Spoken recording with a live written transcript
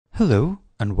Hello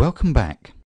and welcome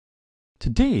back.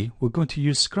 Today we're going to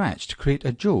use Scratch to create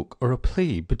a joke or a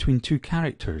play between two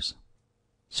characters.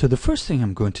 So the first thing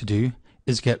I'm going to do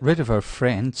is get rid of our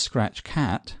friend Scratch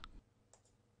Cat,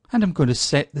 and I'm going to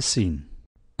set the scene.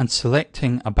 And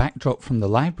selecting a backdrop from the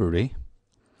library,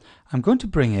 I'm going to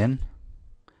bring in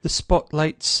the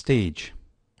Spotlight stage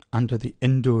under the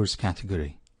Indoors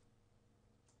category.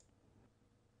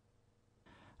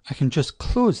 I can just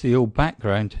close the old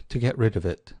background to get rid of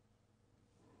it.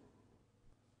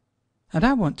 And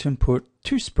I want to import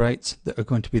two sprites that are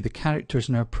going to be the characters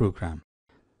in our program.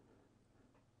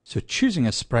 So choosing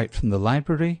a sprite from the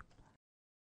library,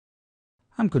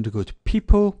 I'm going to go to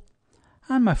People,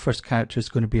 and my first character is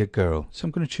going to be a girl. So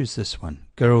I'm going to choose this one,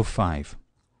 Girl 5.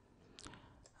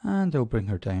 And I'll bring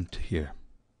her down to here.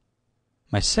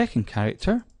 My second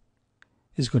character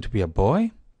is going to be a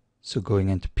boy. So going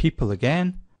into People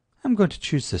again, I'm going to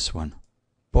choose this one,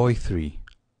 Boy 3.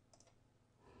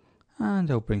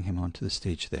 And I'll bring him onto the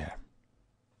stage there.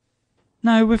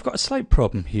 Now we've got a slight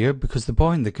problem here because the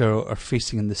boy and the girl are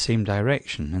facing in the same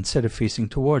direction instead of facing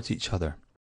towards each other.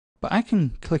 But I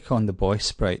can click on the boy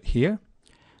sprite here,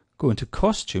 go into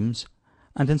Costumes,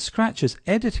 and in Scratch's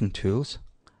editing tools,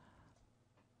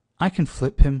 I can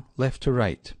flip him left to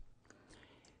right.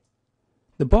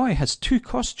 The boy has two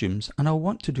costumes and I'll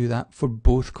want to do that for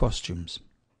both costumes.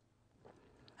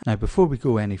 Now before we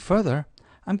go any further,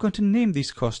 I'm going to name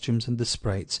these costumes and the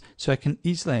sprites so I can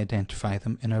easily identify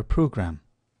them in our program.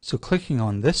 So clicking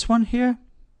on this one here,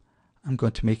 I'm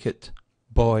going to make it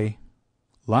Boy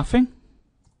Laughing.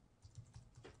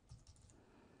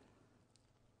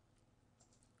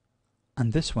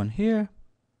 And this one here,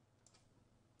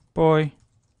 Boy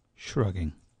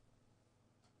Shrugging.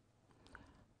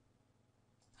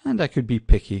 And I could be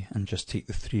picky and just take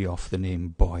the 3 off the name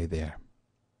Boy there.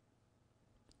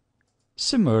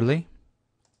 Similarly,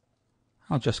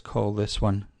 I'll just call this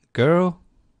one Girl.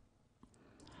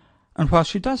 And while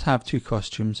she does have two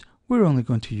costumes, we're only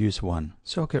going to use one,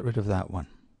 so I'll get rid of that one.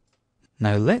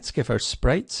 Now let's give our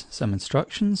sprites some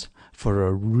instructions for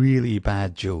a really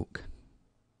bad joke.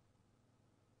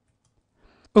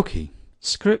 Okay,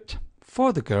 script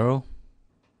for the girl.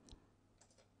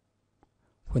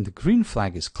 When the green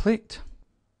flag is clicked,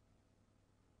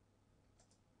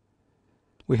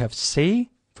 we have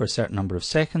say for a certain number of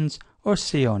seconds or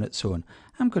say on its own.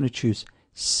 I'm going to choose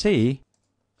say,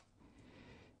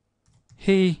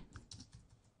 hey,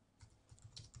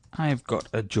 I've got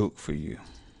a joke for you.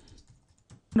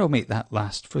 And I'll make that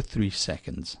last for 3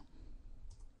 seconds.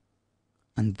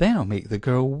 And then I'll make the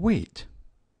girl wait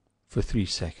for 3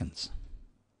 seconds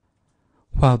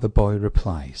while the boy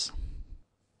replies.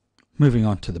 Moving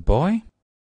on to the boy.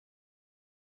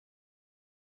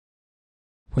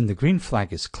 When the green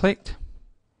flag is clicked,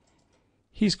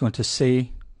 he's going to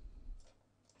say,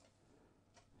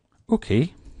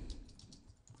 okay,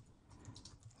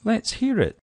 let's hear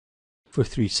it for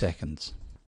 3 seconds.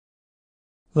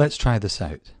 Let's try this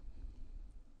out.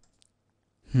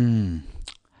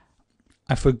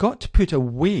 I forgot to put a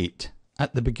wait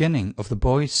at the beginning of the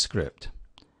boy's script.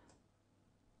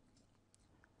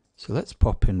 So let's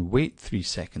pop in wait 3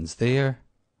 seconds there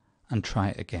and try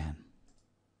it again.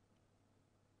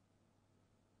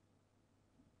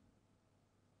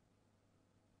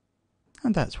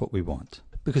 And that's what we want,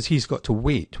 because he's got to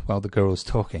wait while the girl's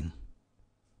talking.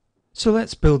 So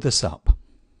let's build this up.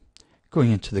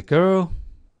 Going into the girl,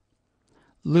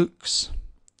 looks,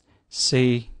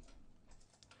 say,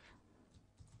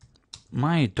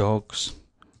 my dog's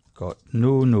got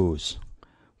no nose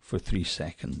for 3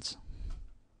 seconds.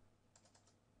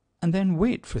 And then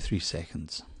wait for 3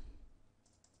 seconds.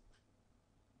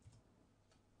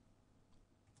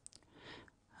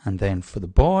 And then for the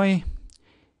boy,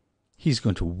 he's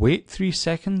going to wait 3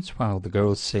 seconds while the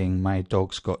girl's saying, my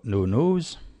dog's got no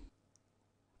nose.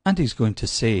 And he's going to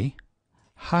say,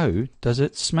 how does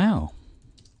it smell?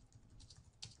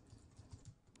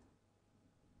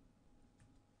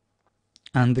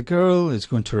 And the girl is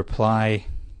going to reply,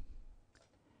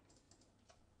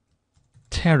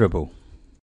 terrible.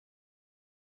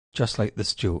 Just like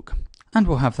this joke. And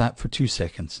we'll have that for 2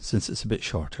 seconds since it's a bit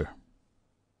shorter.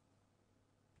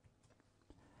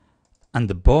 And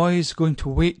the boy's going to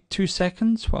wait 2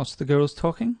 seconds whilst the girl's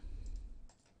talking.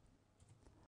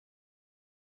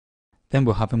 Then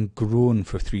we'll have him groan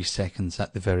for 3 seconds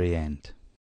at the very end.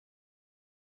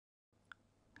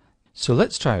 So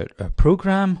let's try out our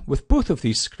program with both of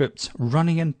these scripts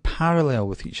running in parallel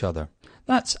with each other.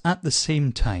 That's at the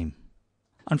same time.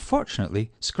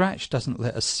 Unfortunately, Scratch doesn't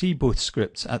let us see both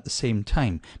scripts at the same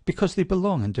time because they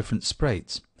belong in different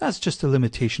sprites. That's just a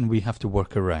limitation we have to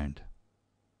work around.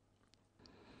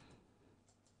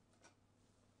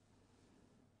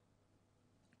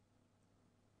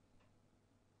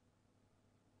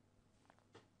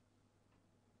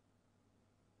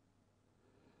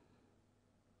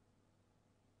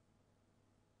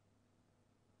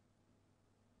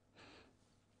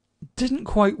 didn't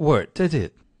quite work, did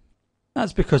it?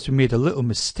 That's because we made a little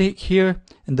mistake here.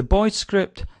 In the boy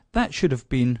script, that should have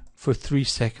been for 3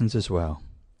 seconds as well.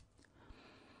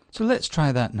 So let's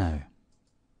try that now.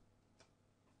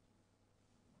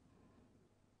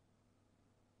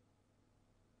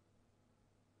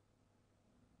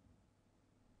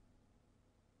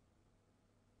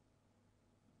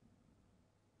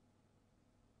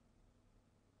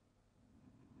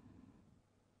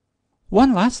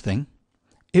 One last thing.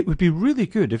 It would be really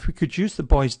good if we could use the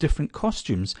boy's different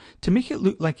costumes to make it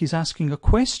look like he's asking a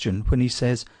question when he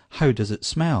says, "How does it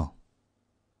smell?"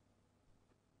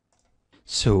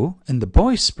 So, in the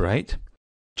boy sprite,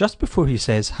 just before he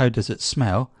says, "How does it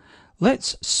smell?"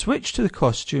 let's switch to the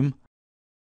costume,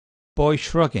 boy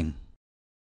shrugging.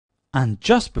 And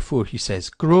just before he says,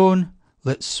 "Groan,"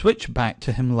 let's switch back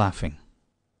to him laughing.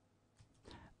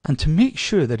 And to make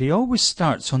sure that he always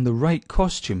starts on the right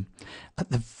costume, at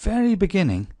the very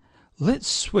beginning, let's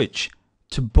switch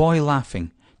to boy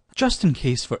laughing, just in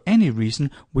case for any reason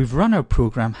we've run our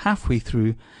program halfway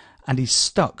through and he's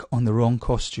stuck on the wrong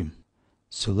costume.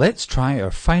 So let's try our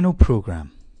final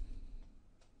program.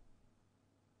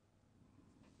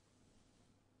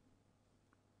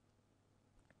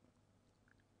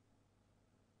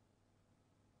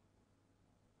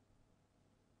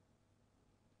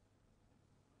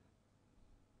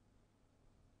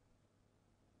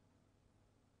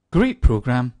 Great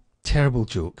program, terrible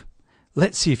joke.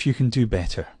 Let's see if you can do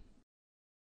better.